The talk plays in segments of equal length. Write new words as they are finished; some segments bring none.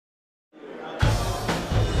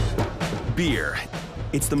Beer.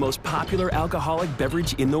 It's the most popular alcoholic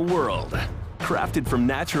beverage in the world. Crafted from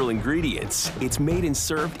natural ingredients, it's made and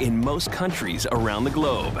served in most countries around the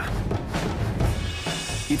globe.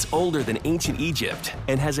 It's older than ancient Egypt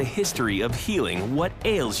and has a history of healing what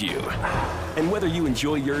ails you. And whether you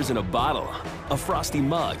enjoy yours in a bottle, a frosty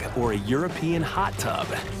mug, or a European hot tub,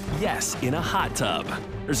 yes, in a hot tub,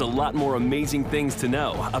 there's a lot more amazing things to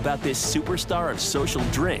know about this superstar of social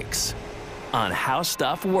drinks on How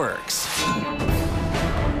Stuff Works.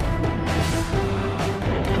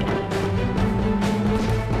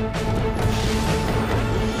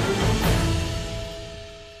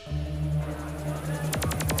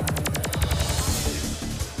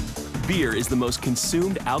 Beer is the most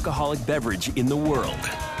consumed alcoholic beverage in the world.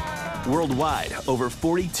 Worldwide, over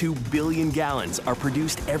 42 billion gallons are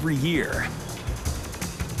produced every year.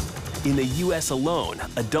 In the US alone,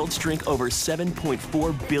 adults drink over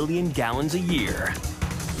 7.4 billion gallons a year.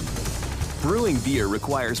 Brewing beer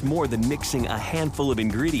requires more than mixing a handful of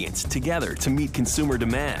ingredients together to meet consumer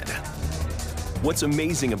demand. What's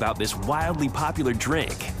amazing about this wildly popular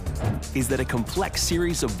drink is that a complex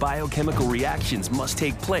series of biochemical reactions must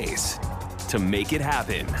take place to make it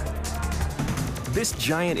happen. This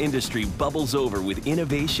giant industry bubbles over with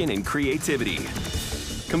innovation and creativity.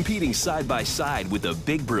 Competing side by side with the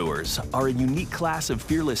big brewers are a unique class of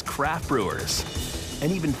fearless craft brewers, and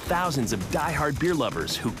even thousands of die-hard beer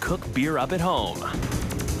lovers who cook beer up at home.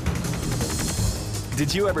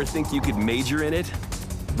 Did you ever think you could major in it?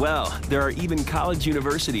 Well, there are even college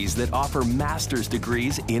universities that offer master's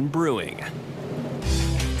degrees in brewing.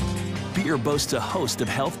 Beer boasts a host of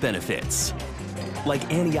health benefits, like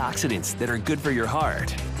antioxidants that are good for your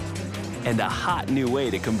heart, and a hot new way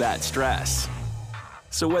to combat stress.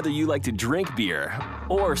 So whether you like to drink beer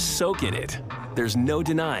or soak in it, there's no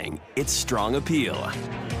denying its strong appeal.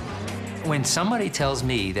 When somebody tells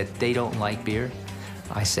me that they don't like beer,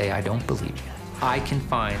 I say, I don't believe you. I can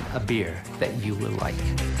find a beer that you will like.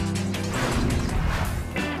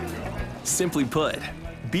 Simply put,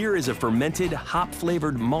 beer is a fermented,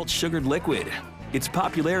 hop-flavored, malt-sugared liquid. Its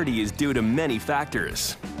popularity is due to many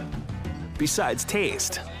factors. Besides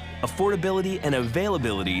taste, affordability and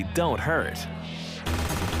availability don't hurt.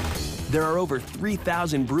 There are over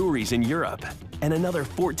 3,000 breweries in Europe and another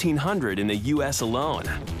 1,400 in the US alone.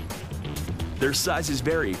 Their sizes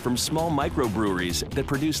vary from small microbreweries that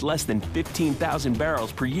produce less than 15,000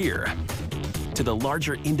 barrels per year to the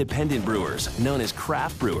larger independent brewers known as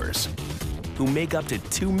craft brewers, who make up to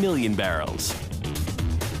 2 million barrels.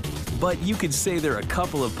 But you could say they're a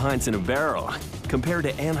couple of pints in a barrel compared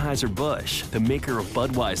to Anheuser-Busch, the maker of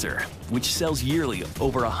Budweiser, which sells yearly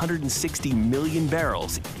over 160 million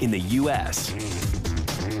barrels in the US.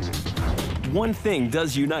 One thing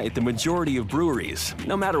does unite the majority of breweries,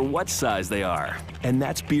 no matter what size they are, and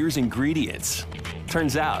that's beer's ingredients.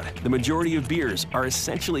 Turns out, the majority of beers are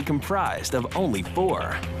essentially comprised of only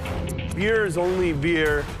 4. Beer is only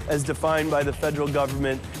beer as defined by the federal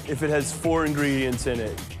government if it has 4 ingredients in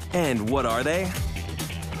it. And what are they?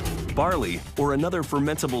 Barley, or another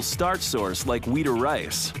fermentable starch source like wheat or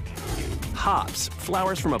rice. Hops,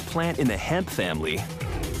 flowers from a plant in the hemp family.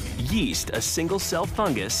 Yeast, a single-cell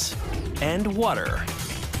fungus. And water.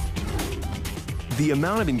 The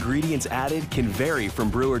amount of ingredients added can vary from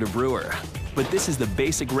brewer to brewer, but this is the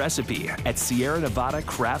basic recipe at Sierra Nevada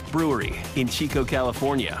Craft Brewery in Chico,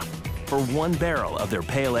 California, for 1 barrel of their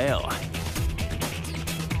pale ale.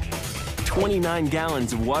 29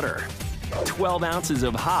 gallons of water, 12 ounces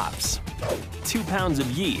of hops, 2 pounds of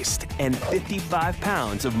yeast, and 55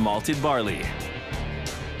 pounds of malted barley.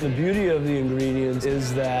 The beauty of the ingredients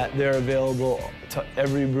is that they're available to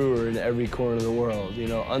every brewer in every corner of the world. You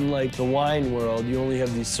know, unlike the wine world, you only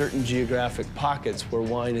have these certain geographic pockets where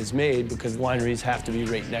wine is made because wineries have to be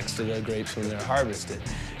right next to the grapes when they're harvested.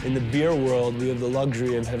 In the beer world, we have the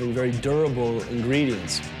luxury of having very durable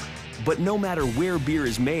ingredients. But no matter where beer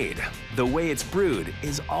is made, the way it's brewed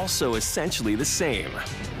is also essentially the same.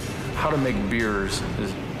 How to make beers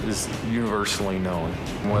is universally known.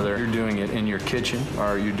 Whether you're doing it in your kitchen,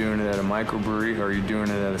 or you're doing it at a microbrewery, or you're doing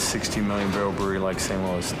it at a 60 million barrel brewery like St.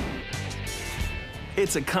 Louis.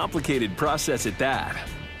 It's a complicated process at that,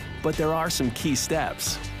 but there are some key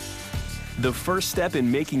steps. The first step in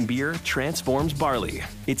making beer transforms barley.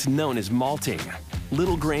 It's known as malting.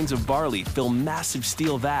 Little grains of barley fill massive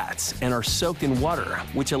steel vats and are soaked in water,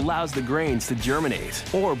 which allows the grains to germinate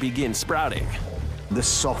or begin sprouting. This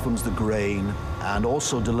softens the grain and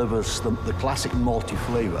also delivers the classic malty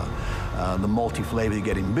flavor. The malty flavor you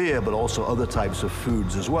get in beer, but also other types of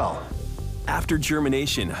foods as well. After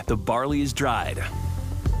germination, the barley is dried.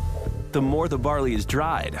 The more the barley is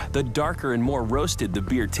dried, the darker and more roasted the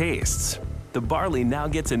beer tastes. the barley now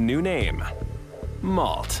gets a new name: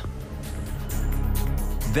 malt.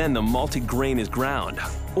 Then the malted grain is ground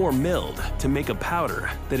or milled to make a powder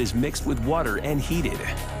that is mixed with water and heated.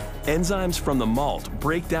 Enzymes from the malt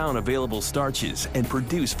break down available starches and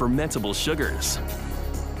produce fermentable sugars.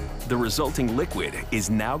 The resulting liquid is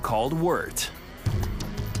now called wort.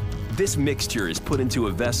 This mixture is put into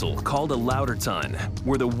a vessel called a lauter tun,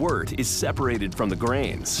 where the wort is separated from the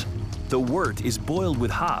grains. The wort is boiled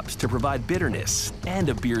with hops to provide bitterness and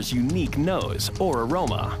a beer's unique nose or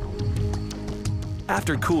aroma.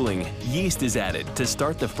 After cooling, yeast is added to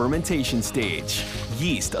start the fermentation stage.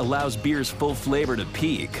 Yeast allows beer's full flavor to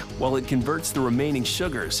peak, while it converts the remaining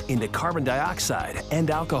sugars into carbon dioxide and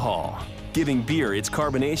alcohol, giving beer its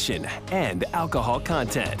carbonation and alcohol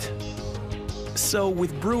content. So,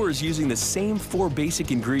 with brewers using the same 4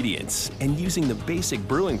 basic ingredients and using the basic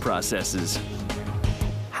brewing processes,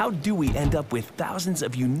 how do we end up with thousands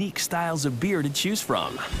of unique styles of beer to choose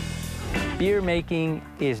from? Beer making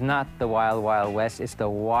is not the wild, wild west. It's the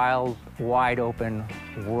wild, wide open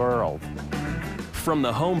world. From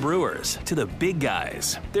the home brewers to the big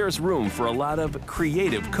guys, there's room for a lot of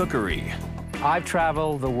creative cookery. I've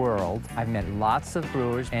traveled the world. I've met lots of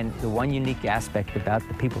brewers, and the one unique aspect about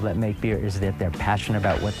the people that make beer is that they're passionate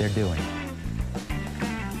about what they're doing.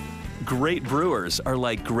 Great brewers are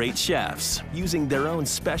like great chefs, using their own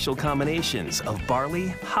special combinations of barley,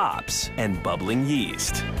 hops, and bubbling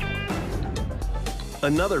yeast.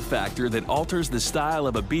 Another factor that alters the style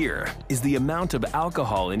of a beer is the amount of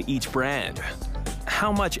alcohol in each brand.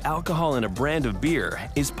 How much alcohol in a brand of beer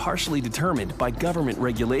is partially determined by government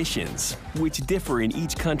regulations, which differ in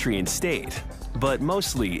each country and state, but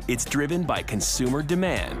mostly it's driven by consumer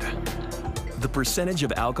demand. The percentage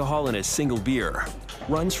of alcohol in a single beer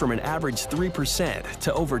runs from an average 3%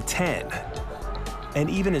 to over 10%, and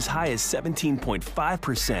even as high as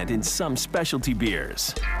 17.5% in some specialty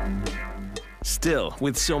beers. Still,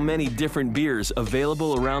 with so many different beers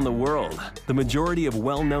available around the world, the majority of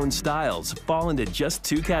well-known styles fall into just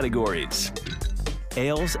 2 categories: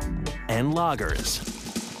 ales and lagers.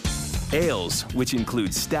 Ales, which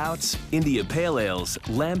include stouts, India Pale Ales,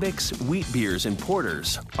 lambics, wheat beers, and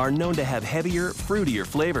porters, are known to have heavier, fruitier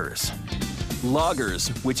flavors.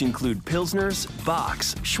 Lagers, which include pilsners,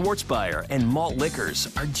 bocks, Schwarzbier, and malt liquors,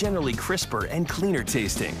 are generally crisper and cleaner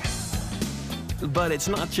tasting. But it's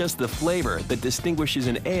not just the flavor that distinguishes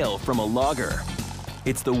an ale from a lager.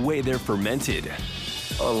 It's the way they're fermented.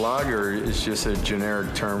 A lager is just a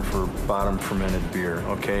generic term for bottom fermented beer,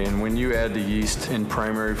 okay? And when you add the yeast in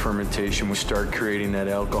primary fermentation, we start creating that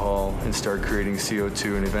alcohol and start creating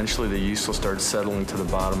CO2, and eventually the yeast will start settling to the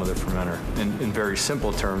bottom of the fermenter. In very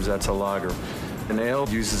simple terms, that's a lager. An ale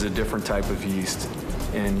uses a different type of yeast,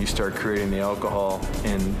 and you start creating the alcohol,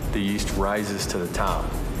 and the yeast rises to the top.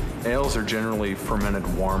 Ales are generally fermented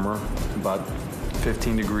warmer, about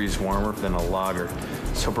 15 degrees warmer than a lager,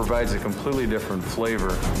 so it provides a completely different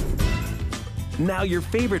flavor. Now, your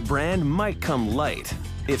favorite brand might come light.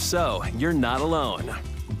 If so, you're not alone.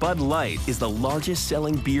 Bud Light is the largest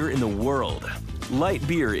selling beer in the world. Light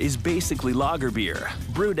beer is basically lager beer,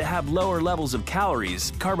 brewed to have lower levels of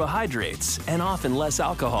calories, carbohydrates, and often less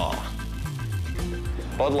alcohol.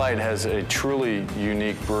 Bud Light has a truly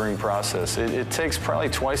unique brewing process. It takes probably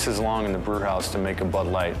twice as long in the brew house to make a Bud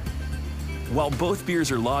Light. While both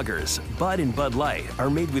beers are lagers, Bud and Bud Light are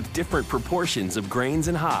made with different proportions of grains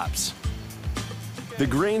and hops. The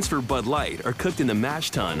grains for Bud Light are cooked in the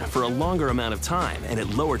mash tun for a longer amount of time and at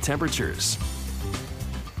lower temperatures.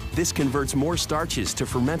 This converts more starches to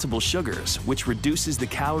fermentable sugars, which reduces the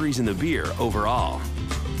calories in the beer overall.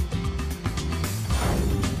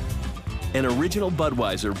 An original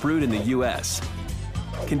Budweiser brewed in the U.S.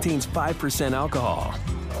 contains 5% alcohol,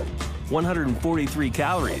 143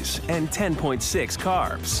 calories, and 10.6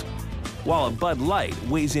 carbs, while a Bud Light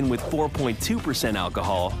weighs in with 4.2%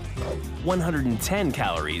 alcohol, 110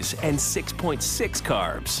 calories, and 6.6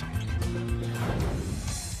 carbs.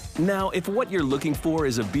 Now, if what you're looking for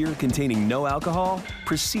is a beer containing no alcohol,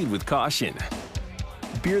 proceed with caution.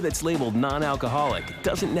 Beer that's labeled non-alcoholic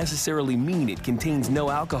doesn't necessarily mean it contains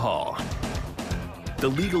no alcohol. The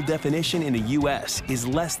legal definition in the U.S. is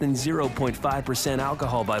less than 0.5%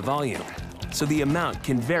 alcohol by volume, so the amount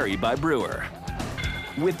can vary by brewer.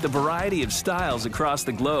 With the variety of styles across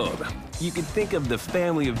the globe, you can think of the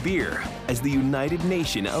family of beer as the United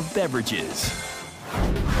Nation of beverages.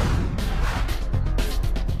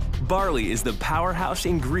 Barley is the powerhouse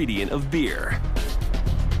ingredient of beer.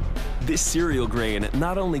 This cereal grain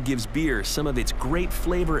not only gives beer some of its great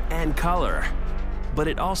flavor and color, but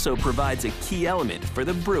it also provides a key element for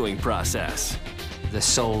the brewing process. The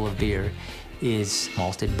soul of beer is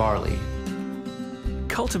malted barley.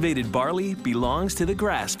 Cultivated barley belongs to the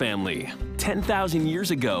grass family. 10,000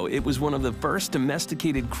 years ago, it was one of the first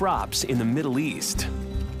domesticated crops in the Middle East.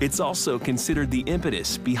 It's also considered the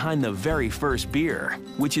impetus behind the very first beer,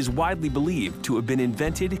 which is widely believed to have been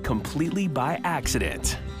invented completely by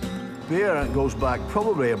accident. Beer goes back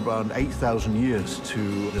probably around 8,000 years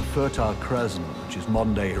to the Fertile Crescent, which is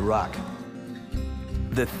modern-day Iraq.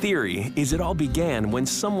 The theory is it all began when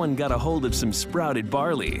someone got a hold of some sprouted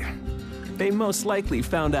barley. They most likely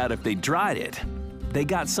found out if they dried it, they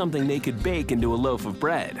got something they could bake into a loaf of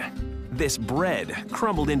bread. This bread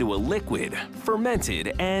crumbled into a liquid,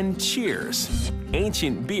 fermented, and cheers,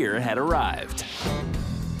 ancient beer had arrived.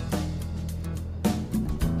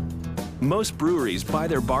 Most breweries buy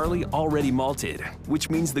their barley already malted, which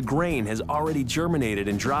means the grain has already germinated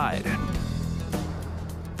and dried.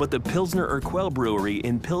 But the Pilsner Urquell brewery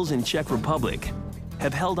in Pilsen, Czech Republic,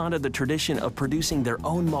 have held onto the tradition of producing their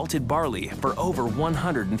own malted barley for over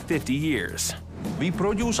 150 years. We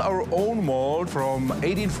produce our own malt from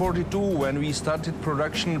 1842 when we started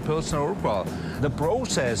production in Pilsner Urquell. The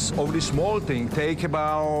process of this malting takes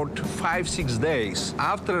about 5-6 days.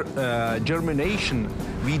 After germination,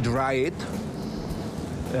 we dry it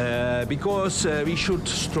because we should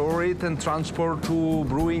store it and transport to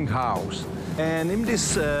brewing house. And in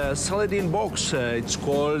this celadine box, it's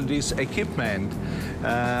called this equipment,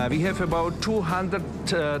 we have about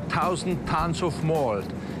 200,000 tons of malt.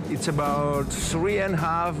 It's about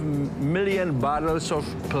 3.5 million bottles of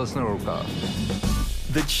Pilsner Urquell.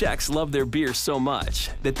 The Czechs love their beer so much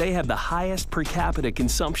that they have the highest per capita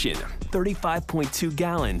consumption, 35.2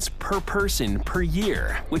 gallons per person per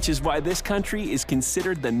year, which is why this country is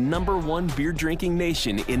considered the #1 beer drinking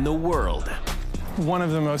nation in the world. One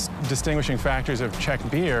of the most distinguishing factors of Czech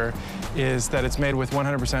beer is that it's made with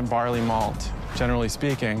 100% barley malt, generally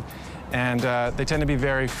speaking, and they tend to be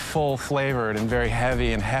very full-flavored and very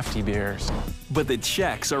heavy and hefty beers. But the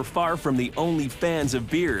Czechs are far from the only fans of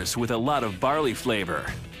beers with a lot of barley flavor.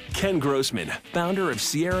 Ken Grossman, founder of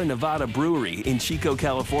Sierra Nevada Brewery in Chico,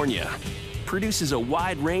 California, produces a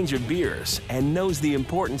wide range of beers and knows the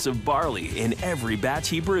importance of barley in every batch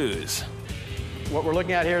he brews. What we're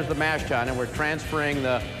looking at here is the mash tun, and we're transferring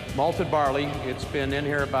the malted barley. It's been in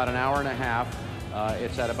here about an hour and a half.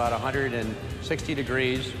 It's at about 160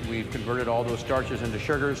 degrees. We've converted all those starches into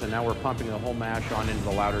sugars, and now we're pumping the whole mash on into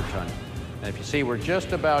the lauter tun. And if you see, we're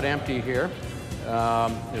just about empty here.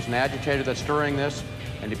 There's an agitator that's stirring this,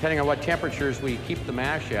 and depending on what temperatures we keep the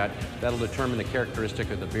mash at, that'll determine the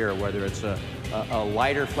characteristic of the beer, whether it's a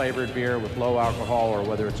lighter flavored beer with low alcohol or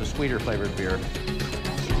whether it's a sweeter flavored beer.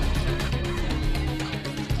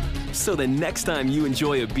 So the next time you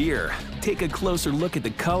enjoy a beer, take a closer look at the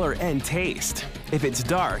color and taste. If it's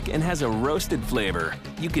dark and has a roasted flavor,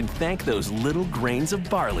 you can thank those little grains of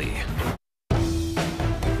barley.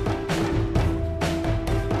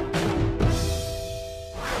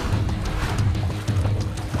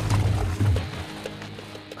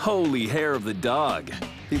 Holy hair of the dog.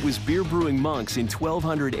 It was beer brewing monks in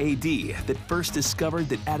 1200 AD that first discovered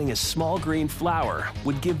that adding a small grain flour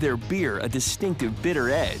would give their beer a distinctive bitter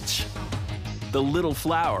edge. The little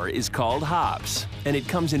flour is called hops, and it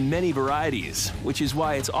comes in many varieties, which is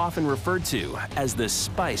why it's often referred to as the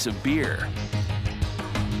spice of beer.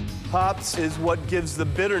 Hops is what gives the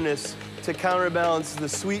bitterness to counterbalance the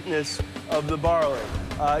sweetness of the barley.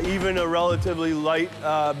 Even a relatively light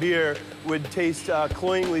beer would taste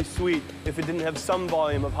cloyingly sweet if it didn't have some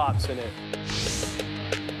volume of hops in it.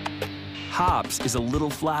 Hops is a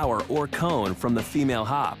little flower or cone from the female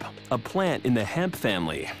hop, a plant in the hemp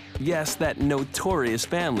family. Yes, that notorious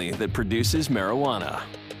family that produces marijuana.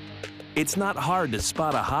 It's not hard to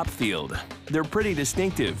spot a hop field. They're pretty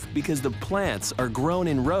distinctive because the plants are grown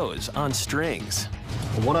in rows on strings.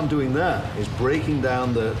 And what I'm doing there is breaking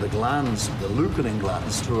down the glands, the lupulin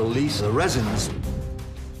glands, to release the resins.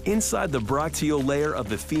 Inside the bracteal layer of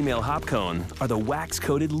the female hop cone are the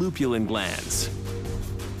wax-coated lupulin glands.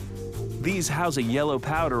 These house a yellow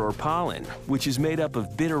powder or pollen, which is made up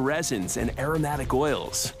of bitter resins and aromatic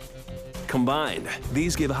oils. Combined,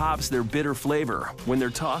 these give hops their bitter flavor when they're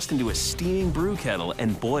tossed into a steaming brew kettle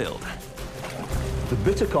and boiled. The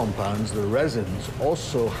bitter compounds, the resins,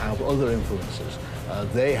 also have other influences.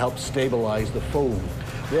 They help stabilize the foam.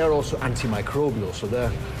 They are also antimicrobial, so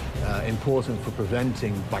they're important for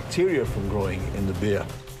preventing bacteria from growing in the beer.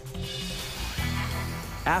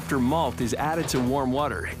 After malt is added to warm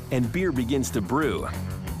water and beer begins to brew,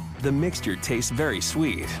 the mixture tastes very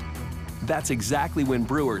sweet. That's exactly when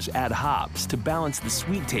brewers add hops to balance the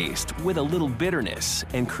sweet taste with a little bitterness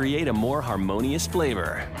and create a more harmonious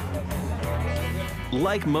flavor.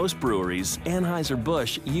 Like most breweries,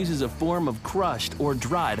 Anheuser-Busch uses a form of crushed or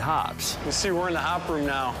dried hops. You see, we're in the hop room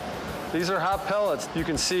now. These are hop pellets. You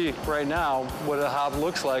can see right now what a hop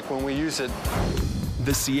looks like when we use it.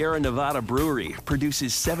 The Sierra Nevada brewery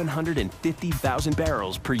produces 750,000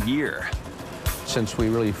 barrels per year. Since we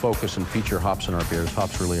really focus and feature hops in our beers,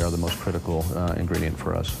 hops really are the most critical ingredient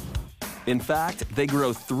for us. In fact, they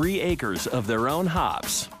grow 3 acres of their own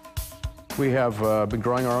hops. We have been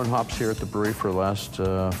growing our own hops here at the brewery for the last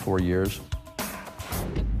 4 years.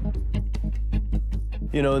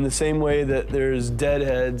 You know, in the same way that there's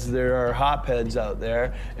deadheads, there are hopheads out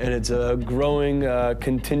there, and it's a growing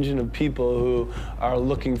contingent of people who are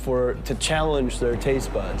looking to challenge their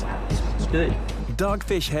taste buds. It's good.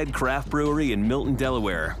 Dogfish Head Craft Brewery in Milton,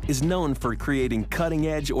 Delaware is known for creating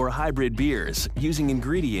cutting-edge or hybrid beers using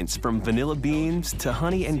ingredients from vanilla beans to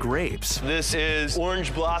honey and grapes. This is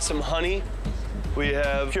orange blossom honey. We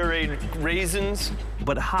have pureed raisins.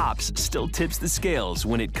 But hops still tips the scales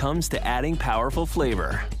when it comes to adding powerful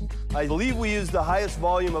flavor. I believe we use the highest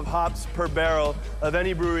volume of hops per barrel of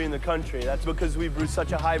any brewery in the country. That's because we brew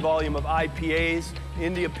such a high volume of IPAs,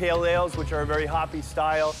 India Pale Ales, which are a very hoppy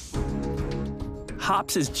style.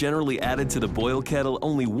 Hops is generally added to the boil kettle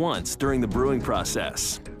only once during the brewing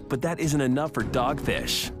process. But that isn't enough for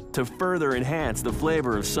Dogfish. To further enhance the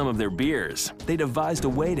flavor of some of their beers, they devised a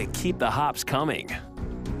way to keep the hops coming.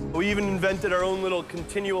 We even invented our own little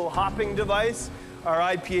continual hopping device. Our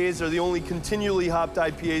IPAs are the only continually hopped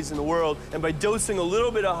IPAs in the world. And by dosing a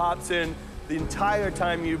little bit of hops in the entire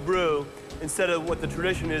time you brew, instead of what the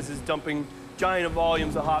tradition is dumping giant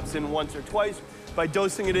volumes of hops in once or twice, by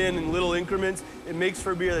dosing it in little increments, it makes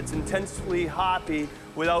for a beer that's intensely hoppy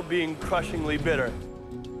without being crushingly bitter.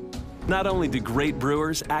 Not only do great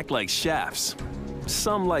brewers act like chefs,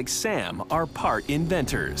 some like Sam are part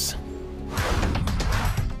inventors.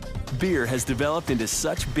 Beer has developed into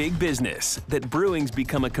such big business that brewing's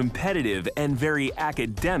become a competitive and very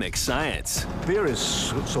academic science. Beer is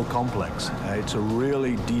so complex. It's a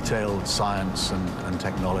really detailed science and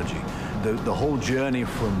technology. The whole journey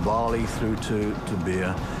from barley through to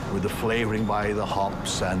beer, with the flavoring by the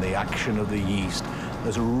hops and the action of the yeast,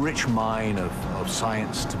 there's a rich mine of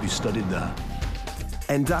science to be studied there.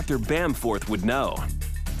 And Dr. Bamforth would know.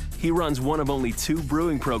 He runs one of only 2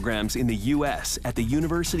 brewing programs in the U.S. at the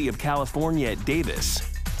University of California at Davis,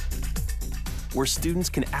 where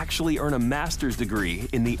students can actually earn a master's degree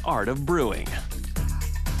in the art of brewing.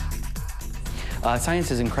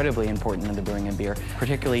 Science is incredibly important in the brewing of beer,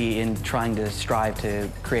 particularly in trying to strive to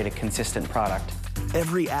create a consistent product.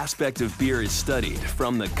 Every aspect of beer is studied,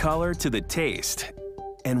 from the color to the taste,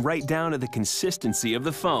 and right down to the consistency of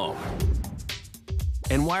the foam.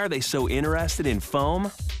 And why are they so interested in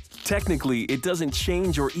foam? Technically, it doesn't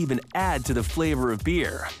change or even add to the flavor of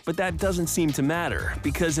beer, but that doesn't seem to matter,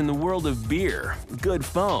 because in the world of beer, good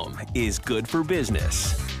foam is good for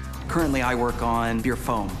business. Currently, I work on beer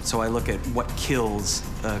foam, so I look at what kills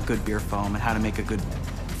a good beer foam and how to make a good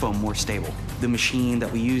foam more stable. The machine that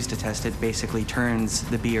we use to test it basically turns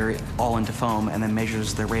the beer all into foam and then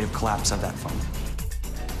measures the rate of collapse of that foam.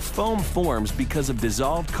 Foam forms because of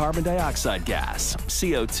dissolved carbon dioxide gas,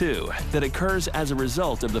 CO2, that occurs as a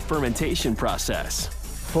result of the fermentation process.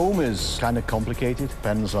 Foam is kind of complicated.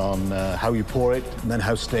 Depends on how you pour it, and then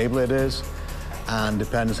how stable it is, and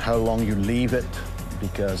depends how long you leave it.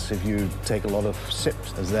 Because if you take a lot of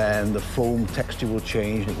sips, then the foam texture will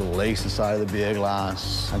change, it will lace inside of the beer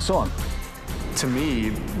glass, and so on. To me,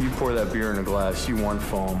 you pour that beer in a glass, you want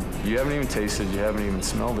foam. You haven't even tasted, you haven't even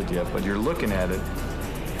smelled it yet, but you're looking at it.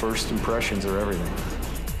 First impressions are everything.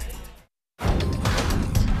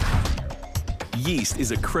 Yeast is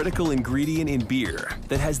a critical ingredient in beer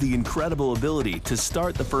that has the incredible ability to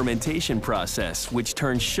start the fermentation process, which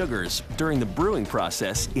turns sugars during the brewing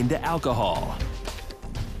process into alcohol.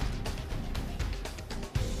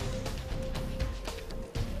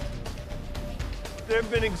 There have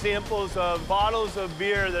been examples of bottles of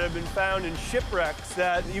beer that have been found in shipwrecks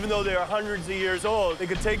that, even though they are hundreds of years old, they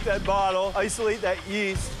could take that bottle, isolate that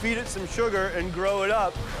yeast, feed it some sugar, and grow it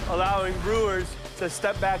up, allowing brewers to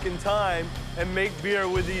step back in time and make beer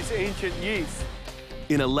with these ancient yeasts.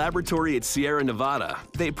 In a laboratory at Sierra Nevada,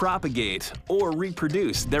 they propagate or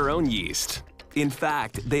reproduce their own yeast. In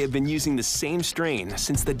fact, they have been using the same strain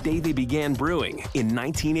since the day they began brewing in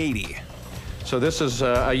 1980. So this is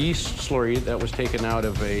a yeast slurry that was taken out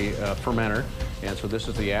of a fermenter, and so this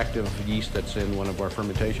is the active yeast that's in one of our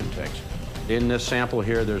fermentation tanks. In this sample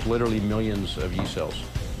here, there's literally millions of yeast cells.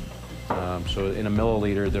 So in a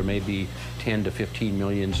milliliter, there may be 10 to 15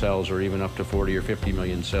 million cells, or even up to 40 or 50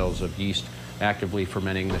 million cells of yeast actively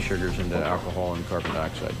fermenting the sugars into alcohol and carbon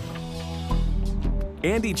dioxide.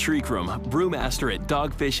 Andy Treekrum, brewmaster at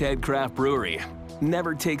Dogfish Head Craft Brewery,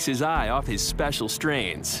 never takes his eye off his special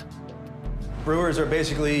strains. Brewers are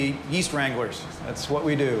basically yeast wranglers. That's what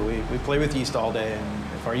we do. We play with yeast all day, and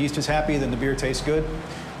if our yeast is happy, then the beer tastes good.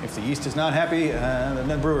 If the yeast is not happy, then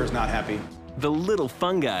the brewer is not happy. The little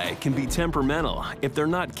fungi can be temperamental if they're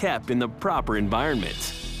not kept in the proper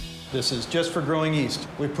environment. This is just for growing yeast.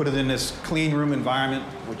 We put it in this clean room environment,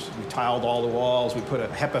 which we tiled all the walls. We put a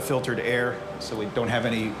HEPA-filtered air, so we don't have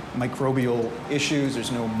any microbial issues.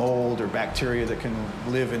 There's no mold or bacteria that can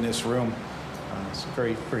live in this room. It's a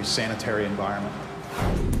very, very sanitary environment.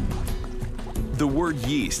 The word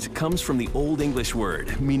yeast comes from the Old English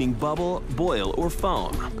word meaning bubble, boil, or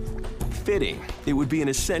foam. Fitting, it would be an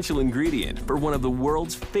essential ingredient for one of the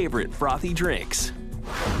world's favorite frothy drinks.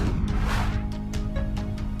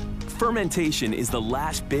 Fermentation is the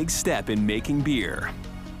last big step in making beer,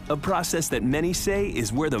 a process that many say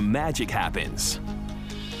is where the magic happens.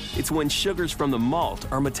 It's when sugars from the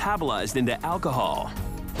malt are metabolized into alcohol.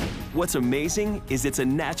 What's amazing is it's a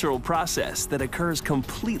natural process that occurs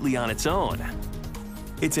completely on its own.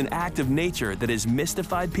 It's an act of nature that has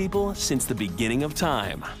mystified people since the beginning of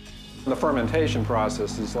time. The fermentation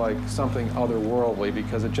process is like something otherworldly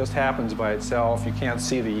because it just happens by itself. You can't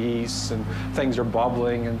see the yeasts and things are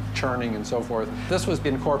bubbling and churning and so forth. This was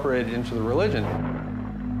incorporated into the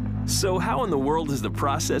religion. So how in the world is the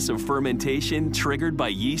process of fermentation triggered by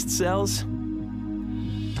yeast cells?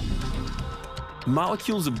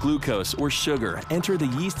 Molecules of glucose or sugar enter the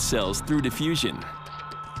yeast cells through diffusion.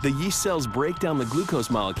 The yeast cells break down the glucose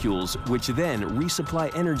molecules, which then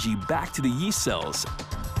resupply energy back to the yeast cells,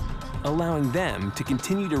 allowing them to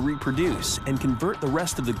continue to reproduce and convert the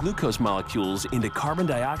rest of the glucose molecules into carbon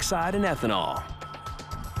dioxide and ethanol,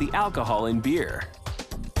 the alcohol in beer.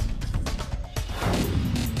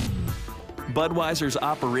 Budweiser's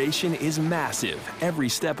operation is massive every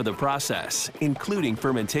step of the process, including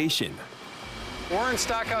fermentation. We're in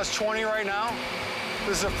Stockhouse 20 right now.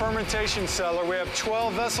 This is a fermentation cellar. We have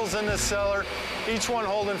 12 vessels in this cellar, each one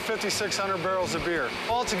holding 5,600 barrels of beer.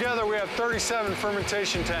 Altogether, we have 37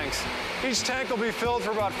 fermentation tanks. Each tank will be filled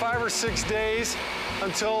for about 5 or 6 days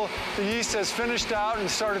until the yeast has finished out and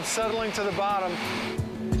started settling to the bottom.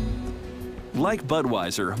 Like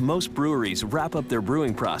Budweiser, most breweries wrap up their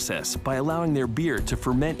brewing process by allowing their beer to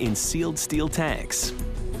ferment in sealed steel tanks.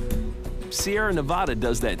 Sierra Nevada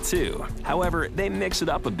does that too. However, they mix it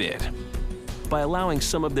up a bit by allowing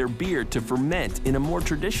some of their beer to ferment in a more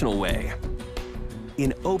traditional way,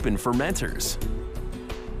 in open fermenters.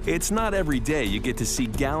 It's not every day you get to see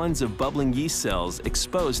gallons of bubbling yeast cells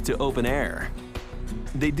exposed to open air.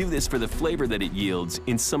 They do this for the flavor that it yields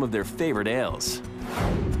in some of their favorite ales.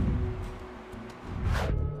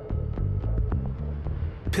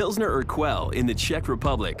 Pilsner Urquell in the Czech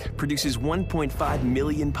Republic produces 1.5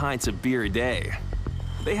 million pints of beer a day.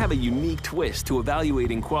 They have a unique twist to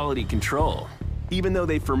evaluating quality control, even though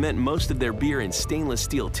they ferment most of their beer in stainless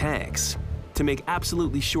steel tanks, to make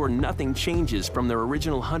absolutely sure nothing changes from their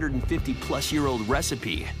original 150-plus-year-old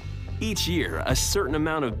recipe. Each year, a certain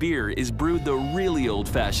amount of beer is brewed the really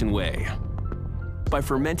old-fashioned way, by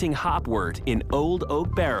fermenting hopwort in old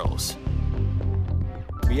oak barrels.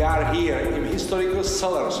 We are here in historical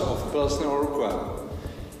cellars of Pilsner Urquell.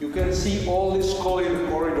 You can see all these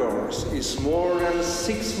corridors. It's more than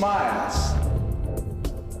 6 miles.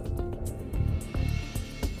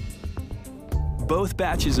 Both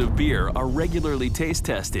batches of beer are regularly taste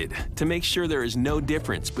tested to make sure there is no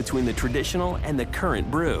difference between the traditional and the current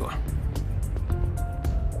brew.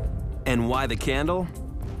 And why the candle?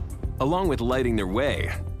 Along with lighting their way,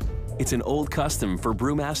 it's an old custom for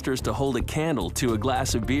brewmasters to hold a candle to a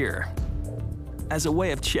glass of beer as a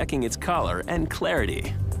way of checking its color and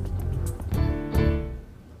clarity.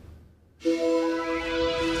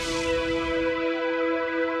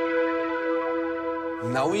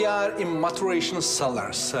 Now we are in maturation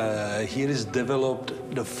cellars. Here is developed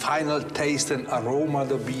the final taste and aroma of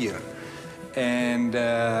the beer. And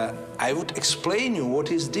I would explain you what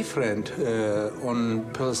is different on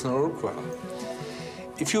Pilsner Urquell.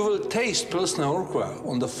 If you will taste Pilsner Urquell,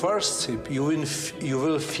 on the first sip, you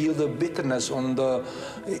will feel the bitterness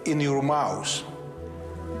in your mouth.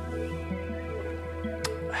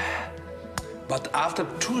 But after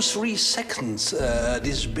 2-3 seconds,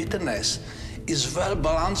 this bitterness is well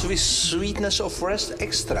balanced with sweetness of rest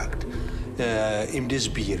extract in this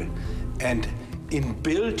beer. And in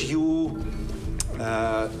build you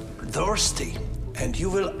thirsty, and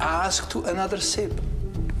you will ask to another sip.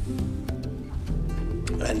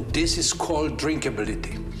 And this is called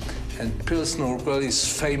drinkability. And Pilsner Urquell is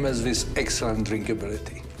famous with excellent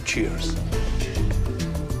drinkability. Cheers.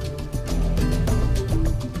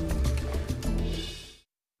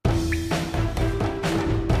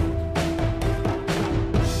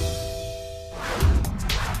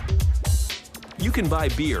 You can buy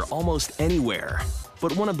beer almost anywhere,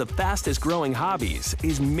 but one of the fastest growing hobbies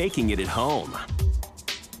is making it at home.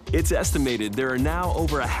 It's estimated there are now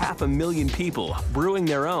over 500,000 people brewing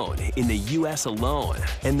their own in the U.S. alone,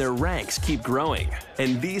 and their ranks keep growing.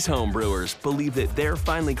 And these home brewers believe that their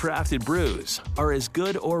finely crafted brews are as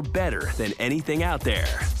good or better than anything out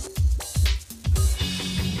there.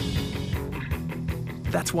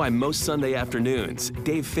 That's why most Sunday afternoons,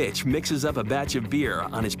 Dave Fitch mixes up a batch of beer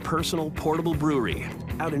on his personal portable brewery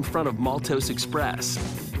out in front of Maltose Express,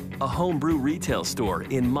 a home brew retail store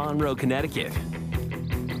in Monroe, Connecticut.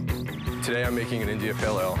 Today I'm making an India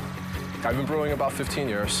Pale Ale. I've been brewing about 15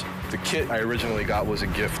 years. The kit I originally got was a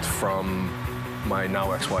gift from my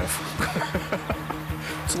now ex-wife.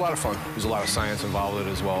 It's a lot of fun. There's a lot of science involved with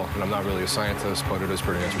it as well, and I'm not really a scientist, but it is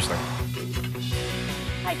pretty interesting.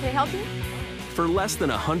 Hi, can I help you? For less than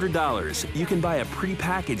 $100, you can buy a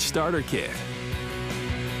prepackaged starter kit,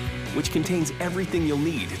 which contains everything you'll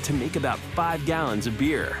need to make about 5 gallons of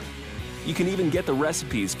beer. You can even get the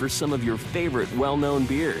recipes for some of your favorite well-known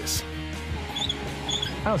beers.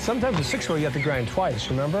 Oh, sometimes a 6-roll you have to grind twice,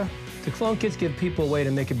 remember? The clone kits give people a way to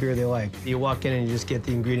make a beer they like. You walk in and you just get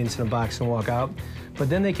the ingredients in a box and walk out. But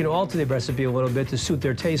then they can alter the recipe a little bit to suit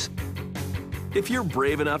their taste. If you're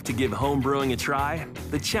brave enough to give home brewing a try,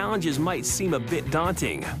 the challenges might seem a bit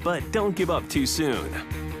daunting, but don't give up too soon.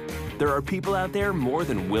 There are people out there more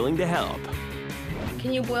than willing to help.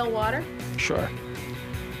 Can you boil water? Sure.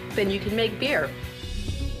 Then you can make beer.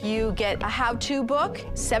 You get a how-to book,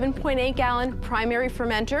 7.8-gallon primary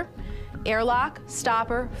fermenter, airlock,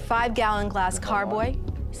 stopper, 5-gallon glass carboy,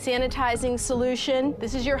 sanitizing solution.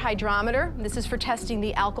 This is your hydrometer. This is for testing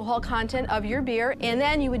the alcohol content of your beer. And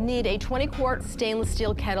then you would need a 20-quart stainless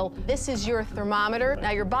steel kettle. This is your thermometer.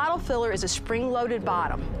 Now your bottle filler is a spring-loaded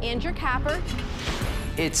bottom. And your capper.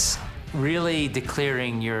 It's really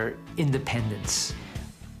declaring your independence.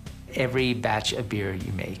 Every batch of beer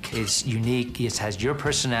you make is unique. It has your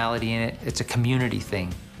personality in it. It's a community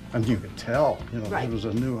thing. And you could tell, Right. It was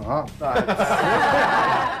a new hop.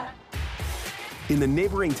 In the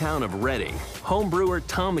neighboring town of Reading, home brewer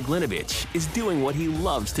Tom McGlinovich is doing what he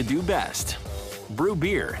loves to do best: brew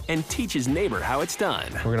beer and teach his neighbor how it's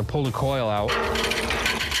done. We're gonna pull the coil out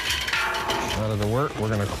of the wort. We're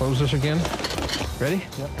gonna close this again. Ready?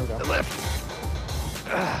 Yep, here we go. Lift.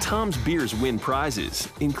 Tom's beers win prizes,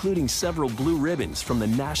 including several blue ribbons from the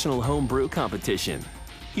National Home Brew Competition.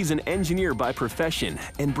 He's an engineer by profession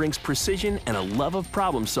and brings precision and a love of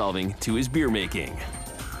problem solving to his beer making.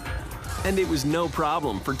 And it was no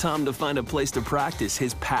problem for Tom to find a place to practice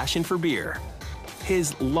his passion for beer.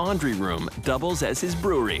 His laundry room doubles as his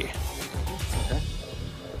brewery. Okay.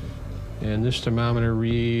 And this thermometer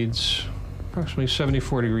reads approximately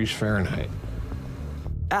 74 degrees Fahrenheit.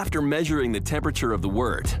 After measuring the temperature of the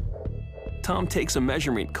wort, Tom takes a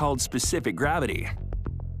measurement called specific gravity.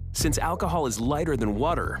 Since alcohol is lighter than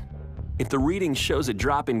water, if the reading shows a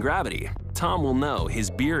drop in gravity, Tom will know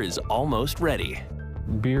his beer is almost ready.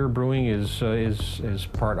 Beer brewing is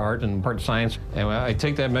part art and part science. And I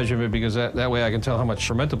take that measurement because that way I can tell how much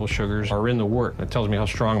fermentable sugars are in the wort. It tells me how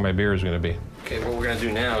strong my beer is going to be. Okay, what we're going to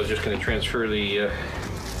do now is just going to transfer the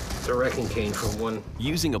wrecking cane from one.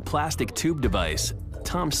 Using a plastic tube device,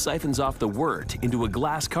 Tom siphons off the wort into a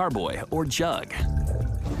glass carboy or jug.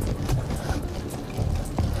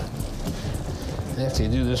 After you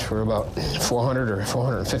do this for about 400 or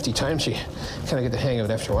 450 times, you kind of get the hang of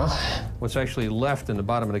it after a while. What's actually left in the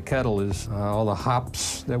bottom of the kettle is all the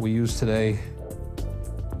hops that we use today.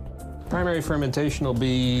 Primary fermentation will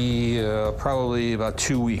be probably about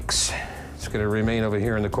 2 weeks. It's going to remain over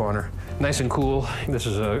here in the corner. Nice and cool. This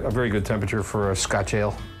is a very good temperature for a Scotch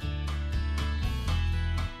ale.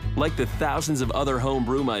 Like the thousands of other home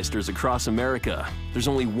brewmeisters across America, there's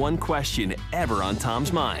only one question ever on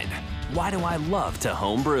Tom's mind. Why do I love to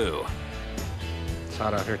home brew? It's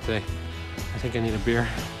hot out here today. I think I need a beer.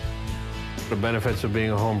 The benefits of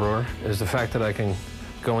being a home brewer is the fact that I can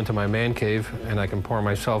go into my man cave and I can pour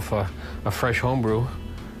myself a fresh home brew.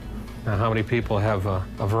 Now, how many people have a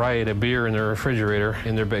variety of beer in their refrigerator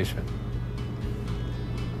in their basement?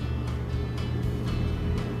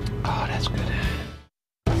 Oh, that's good.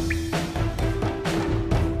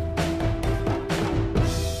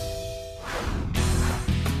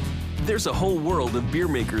 There's a whole world of beer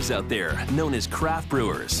makers out there known as craft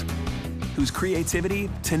brewers, whose creativity,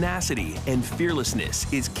 tenacity, and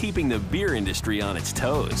fearlessness is keeping the beer industry on its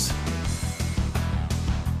toes.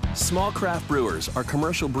 Small craft brewers are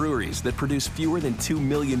commercial breweries that produce fewer than 2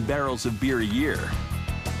 million barrels of beer a year.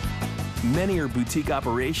 Many are boutique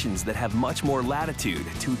operations that have much more latitude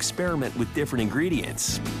to experiment with different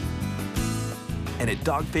ingredients. And at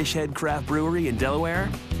Dogfish Head Craft Brewery in Delaware,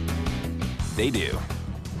 they do.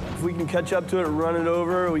 If we can catch up to it and run it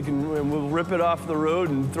over, we'll rip it off the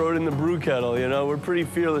road and throw it in the brew kettle, you know? We're pretty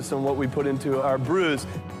fearless in what we put into our brews.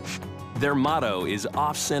 Their motto is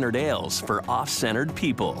off-centered ales for off-centered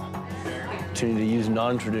people. To use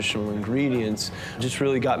non-traditional ingredients just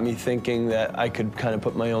really got me thinking that I could kind of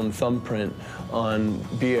put my own thumbprint on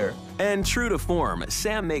beer. And true to form,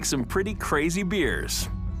 Sam makes some pretty crazy beers.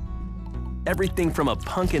 Everything from a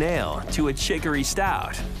pumpkin ale to a chicory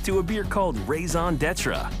stout to a beer called Raison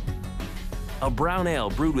d'Etre. A brown ale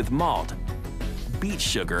brewed with malt, beet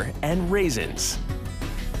sugar, and raisins.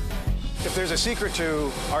 If there's a secret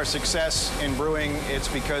to our success in brewing, it's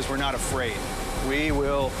because we're not afraid. We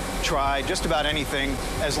will try just about anything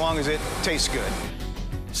as long as it tastes good.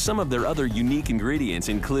 Some of their other unique ingredients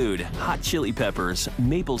include hot chili peppers,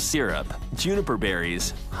 maple syrup, juniper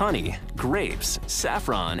berries, honey, grapes,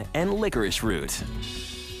 saffron, and licorice root.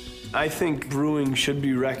 I think brewing should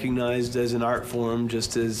be recognized as an art form,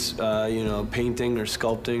 just as you know, painting or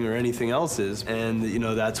sculpting or anything else is. And you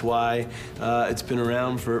know, that's why it's been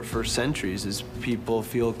around for centuries, as people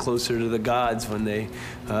feel closer to the gods when they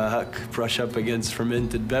brush up against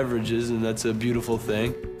fermented beverages, and that's a beautiful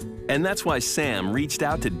thing. And that's why Sam reached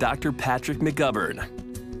out to Dr. Patrick McGovern,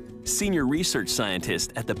 senior research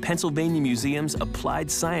scientist at the Pennsylvania Museum's Applied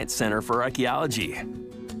Science Center for Archaeology.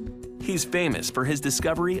 He's famous for his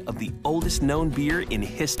discovery of the oldest known beer in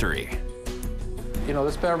history. You know,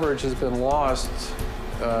 this beverage has been lost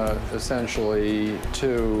essentially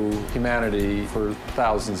to humanity for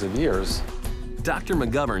thousands of years. Dr.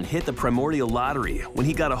 McGovern hit the primordial lottery when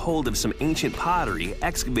he got a hold of some ancient pottery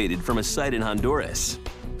excavated from a site in Honduras.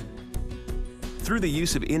 Through the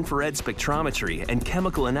use of infrared spectrometry and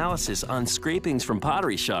chemical analysis on scrapings from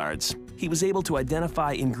pottery shards, he was able to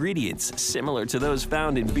identify ingredients similar to those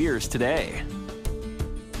found in beers today.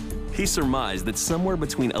 He surmised that somewhere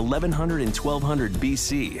between 1100 and 1200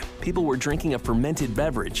 BC, people were drinking a fermented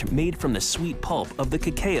beverage made from the sweet pulp of the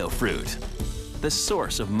cacao fruit, the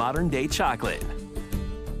source of modern-day chocolate.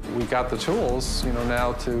 We got the tools, you know,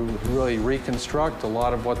 now to really reconstruct a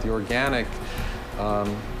lot of what the organic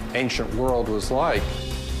ancient world was like.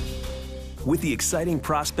 With the exciting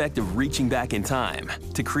prospect of reaching back in time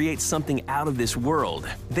to create something out of this world,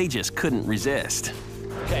 they just couldn't resist.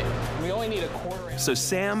 Okay, we only need a quarter. So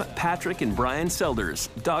Sam, Patrick, and Brian Selders,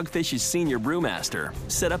 Dogfish's senior brewmaster,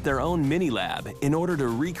 set up their own mini lab in order to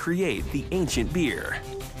recreate the ancient beer.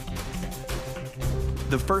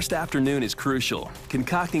 The first afternoon is crucial,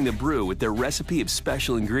 concocting the brew with their recipe of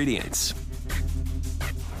special ingredients: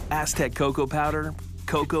 Aztec cocoa powder,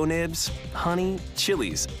 cocoa nibs, honey,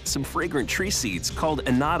 chilies, some fragrant tree seeds called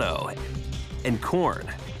annatto, and corn,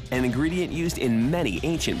 an ingredient used in many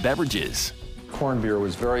ancient beverages. Corn beer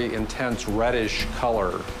was very intense reddish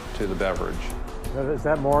color to the beverage. Is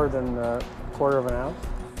that more than a quarter of an ounce?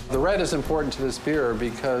 The red is important to this beer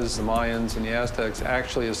because the Mayans and the Aztecs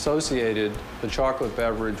actually associated the chocolate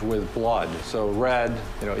beverage with blood. So red,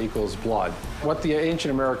 you know, equals blood. What the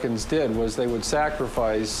ancient Americans did was they would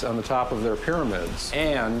sacrifice on the top of their pyramids.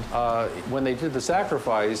 And when they did the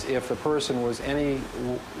sacrifice, if the person was any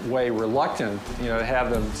way reluctant, you know, to have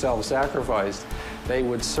themselves sacrificed, they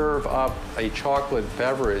would serve up a chocolate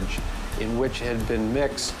beverage in which had been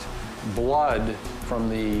mixed blood from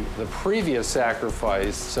the previous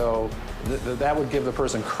sacrifice, so that would give the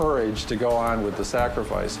person courage to go on with the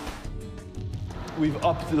sacrifice. We've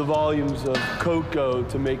upped the volumes of cocoa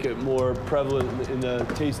to make it more prevalent in the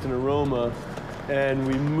taste and aroma, and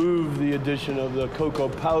we moved the addition of the cocoa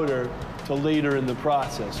powder to later in the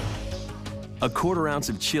process. A quarter ounce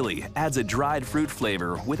of chili adds a dried fruit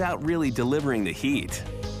flavor without really delivering the heat.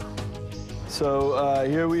 So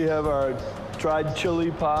here we have our dried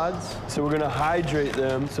chili pods. So we're going to hydrate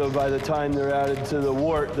them, so by the time they're added to the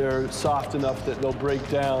wort, they're soft enough that they'll break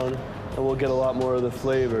down, and we'll get a lot more of the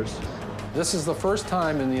flavors. This is the first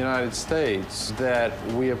time in the United States that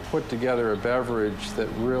we have put together a beverage that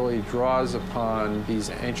really draws upon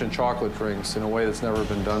these ancient chocolate drinks in a way that's never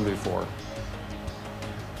been done before.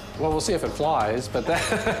 Well, we'll see if it flies, but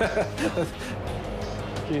that...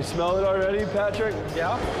 Can you smell it already, Patrick?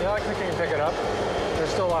 Yeah, I think you can pick it up. There's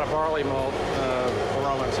still a lot of barley malt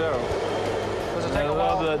aroma, too. Does it take a while?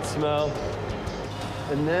 I love that smell.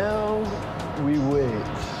 And now we wait.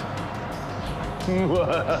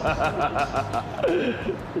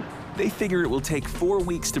 They figure it will take 4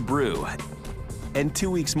 weeks to brew and 2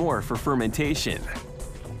 weeks more for fermentation.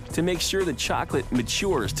 To make sure the chocolate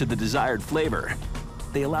matures to the desired flavor,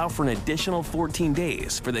 they allow for an additional 14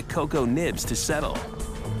 days for the cocoa nibs to settle.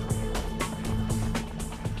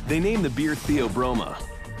 They name the beer Theobroma,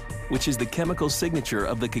 which is the chemical signature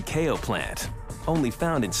of the cacao plant, only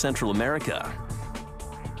found in Central America.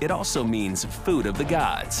 It also means food of the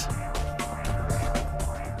gods.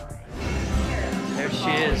 There she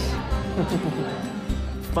is.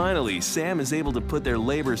 Finally, Sam is able to put their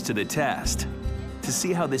labors to the test to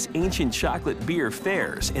see how this ancient chocolate beer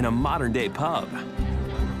fares in a modern-day pub.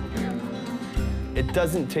 It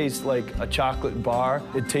doesn't taste like a chocolate bar.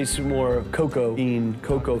 It tastes more of cocoa bean,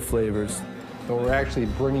 cocoa flavors. So we're actually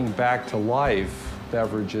bringing back to life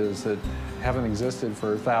beverages that haven't existed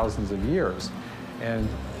for thousands of years. And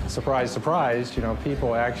surprise, surprise, you know,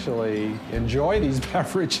 people actually enjoy these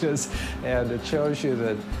beverages, and it shows you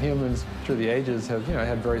that humans through the ages have, you know,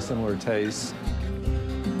 had very similar tastes.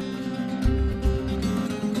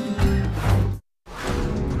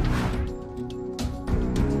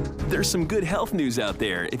 There's some good health news out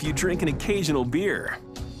there if you drink an occasional beer.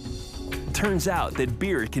 Turns out that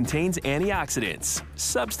beer contains antioxidants,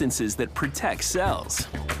 substances that protect cells.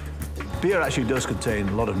 Beer actually does contain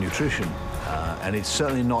a lot of nutrition, and it's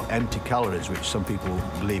certainly not empty calories, which some people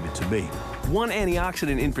believe it to be. One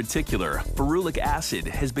antioxidant in particular, ferulic acid,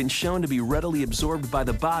 has been shown to be readily absorbed by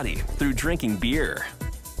the body through drinking beer.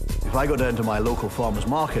 If I go down to my local farmer's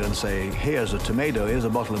market and say, here's a tomato, here's a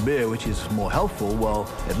bottle of beer, which is more helpful,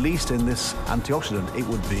 well, at least in this antioxidant, it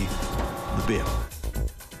would be the beer.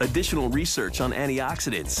 Additional research on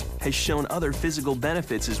antioxidants has shown other physical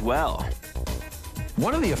benefits as well.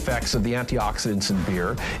 One of the effects of the antioxidants in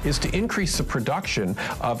beer is to increase the production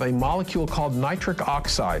of a molecule called nitric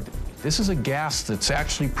oxide. This is a gas that's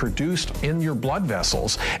actually produced in your blood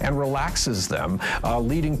vessels and relaxes them,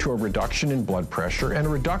 leading to a reduction in blood pressure and a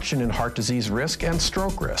reduction in heart disease risk and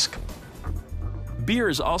stroke risk. Beer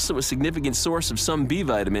is also a significant source of some B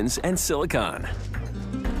vitamins and silicon.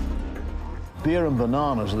 Beer and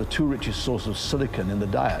bananas are the two richest sources of silicon in the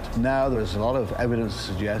diet. Now there's a lot of evidence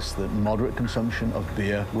to suggest that moderate consumption of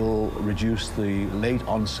beer will reduce the late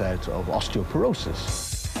onset of osteoporosis.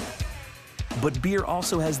 But beer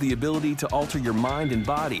also has the ability to alter your mind and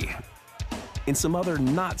body in some other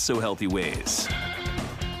not-so-healthy ways.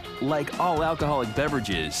 Like all alcoholic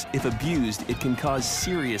beverages, if abused, it can cause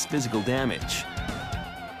serious physical damage.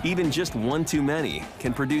 Even just one too many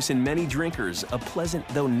can produce in many drinkers a pleasant,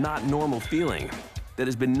 though not normal feeling that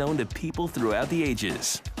has been known to people throughout the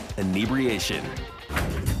ages: inebriation.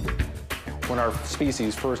 When our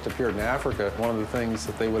species first appeared in Africa, one of the things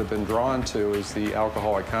that they would have been drawn to is the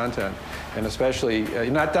alcoholic content, and especially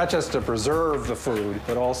not just to preserve the food,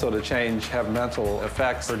 but also to have mental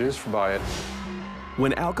effects produced by it.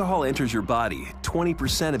 When alcohol enters your body,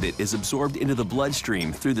 20% of it is absorbed into the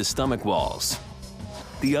bloodstream through the stomach walls.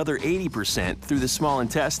 The other 80% through the small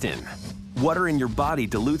intestine. Water in your body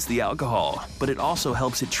dilutes the alcohol, but it also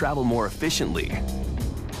helps it travel more efficiently.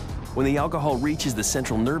 When the alcohol reaches the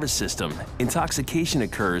central nervous system, intoxication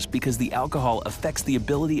occurs because the alcohol affects the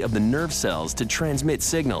ability of the nerve cells to transmit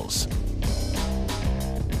signals.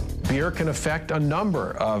 Beer can affect a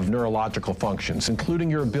number of neurological functions,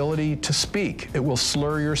 including your ability to speak. It will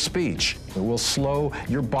slur your speech. It will slow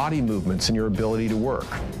your body movements and your ability to work.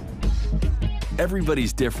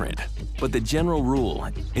 Everybody's different, but the general rule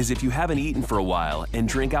is if you haven't eaten for a while and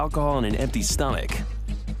drink alcohol on an empty stomach,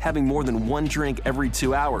 having more than one drink every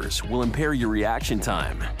 2 hours will impair your reaction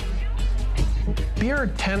time.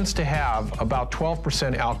 Beer tends to have about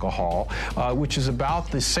 12% alcohol, which is about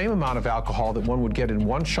the same amount of alcohol that one would get in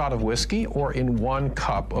one shot of whiskey or in 1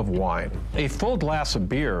 cup of wine. A full glass of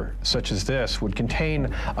beer, such as this, would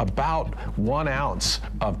contain about 1 ounce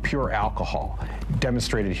of pure alcohol,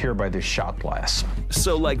 demonstrated here by this shot glass.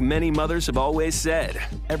 So like many mothers have always said,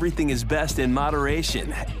 everything is best in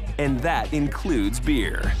moderation, and that includes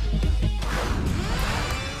beer.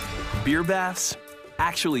 Beer baths?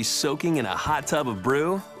 Actually soaking in a hot tub of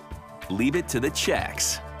brew? Leave it to the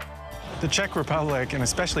Czechs. The Czech Republic, and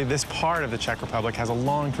especially this part of the Czech Republic, has a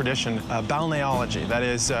long tradition of balneology, that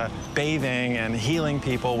is, bathing and healing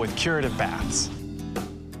people with curative baths.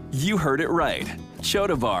 You heard it right.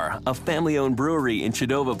 Chodovar, a family-owned brewery in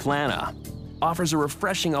Chodova Plana, offers a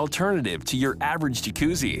refreshing alternative to your average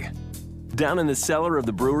jacuzzi. Down in the cellar of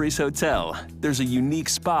the brewery's hotel, there's a unique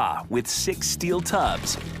spa with 6 steel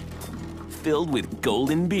tubs filled with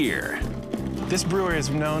golden beer. This brewery is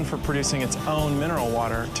known for producing its own mineral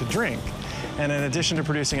water to drink. And in addition to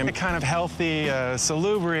producing a kind of healthy,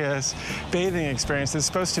 salubrious bathing experience that's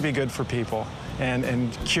supposed to be good for people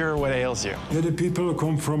and cure what ails you. Yeah, the people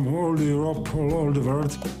come from all Europe, all the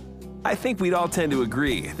world. I think we'd all tend to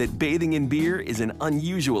agree that bathing in beer is an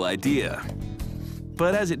unusual idea.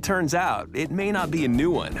 But as it turns out, it may not be a new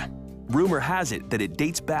one. Rumor has it that it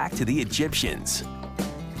dates back to the Egyptians.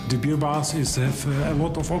 The beer baths have a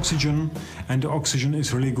lot of oxygen, and the oxygen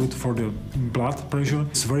is really good for the blood pressure.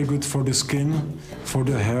 It's very good for the skin, for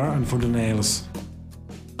the hair, and for the nails.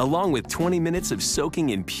 Along with 20 minutes of soaking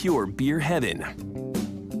in pure beer heaven,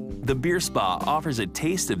 the Beer Spa offers a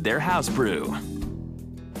taste of their house brew.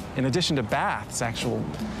 In addition to baths, actual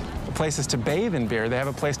places to bathe in beer, they have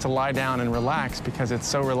a place to lie down and relax because it's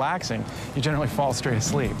so relaxing, you generally fall straight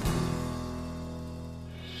asleep.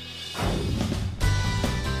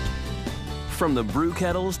 From the brew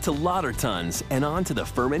kettles to lauter tons and on to the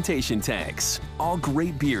fermentation tanks, all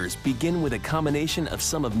great beers begin with a combination of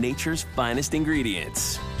some of nature's finest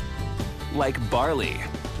ingredients. Like barley,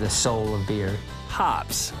 the soul of beer.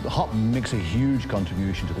 Hops. The hop makes a huge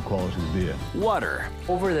contribution to the quality of the beer. Water.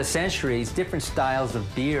 Over the centuries, different styles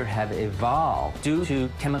of beer have evolved due to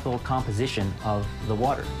chemical composition of the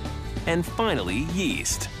water. And finally,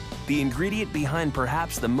 yeast, the ingredient behind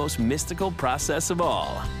perhaps the most mystical process of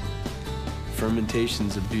all.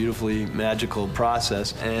 Fermentation's a beautifully magical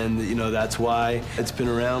process, and that's why it's been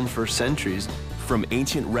around for centuries. From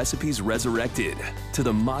ancient recipes resurrected to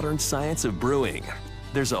the modern science of brewing,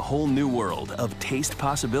 there's a whole new world of taste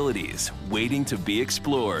possibilities waiting to be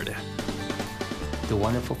explored. The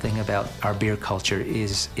wonderful thing about our beer culture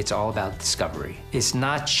is it's all about discovery. It's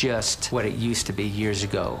not just what it used to be years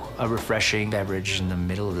ago, a refreshing beverage in the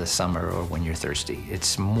middle of the summer or when you're thirsty.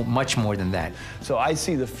 It's much more than that. So I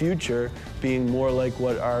see the future being more like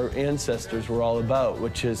what our ancestors were all about,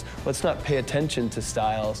 which is let's not pay attention to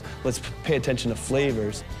styles, let's pay attention to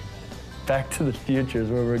flavors. Back to the future is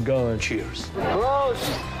where we're going. Cheers.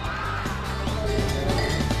 Gross!